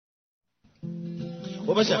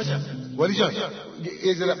و باشه ولی جان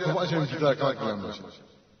یه ذره کمک کنیم که کار کنم باشه.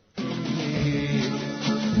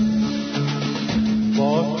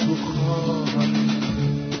 با تو خواهم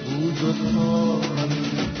بود و خواهم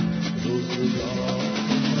روزگاری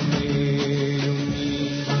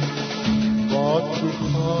با تو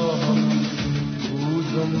خواهم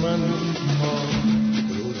بود و من خواهم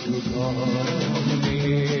روزگاری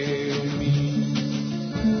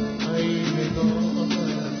ای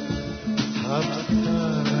نگاهت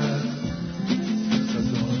حبسترت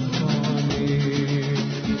صدامی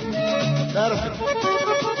در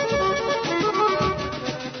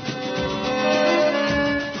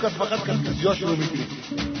فقط کسیاش رو میگیری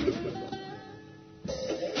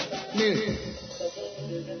نه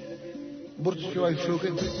برد شوی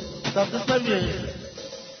شوکه دست نمیه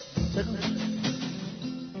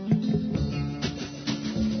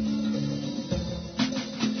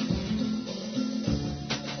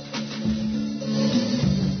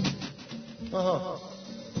آها